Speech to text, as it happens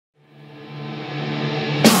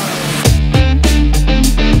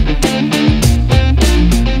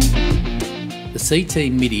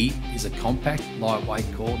CT MIDI is a compact, lightweight,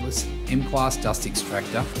 cordless M-class dust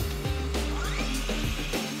extractor.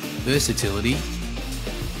 Versatility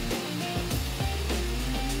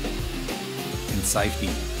and safety.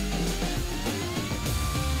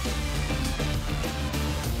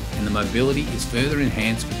 And the mobility is further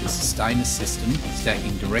enhanced with the systainer system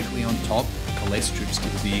stacking directly on top to collect strips to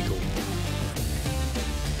the vehicle.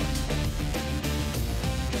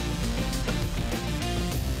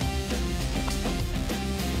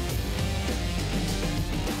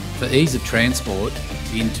 For ease of transport,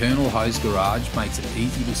 the internal hose garage makes it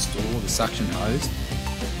easy to store the suction hose.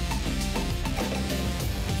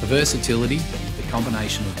 For versatility, the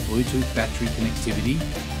combination of Bluetooth battery connectivity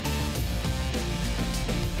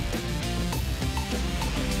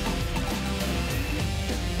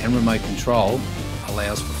and remote control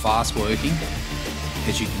allows for fast working,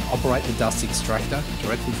 as you can operate the dust extractor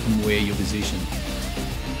directly from where you're positioned.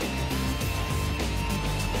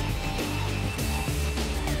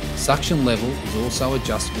 Suction level is also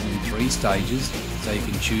adjustable in 3 stages, so you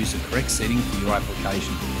can choose the correct setting for your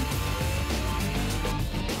application.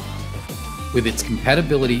 With its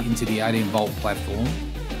compatibility into the 18-volt platform,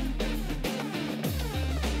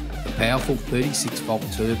 the powerful 36-volt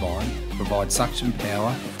turbine provides suction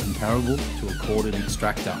power comparable to a corded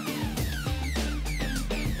extractor.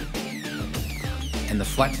 And the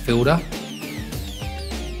flat filter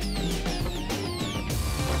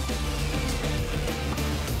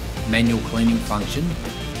manual cleaning function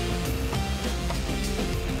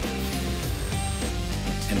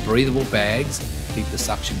and breathable bags keep the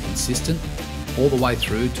suction consistent all the way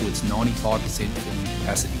through to its 95% filling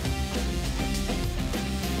capacity.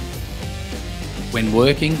 When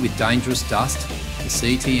working with dangerous dust, the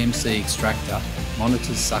CTMC extractor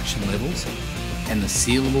monitors suction levels, and the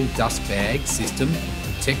sealable dust bag system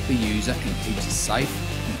protects the user and keeps a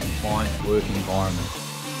safe and compliant work environment.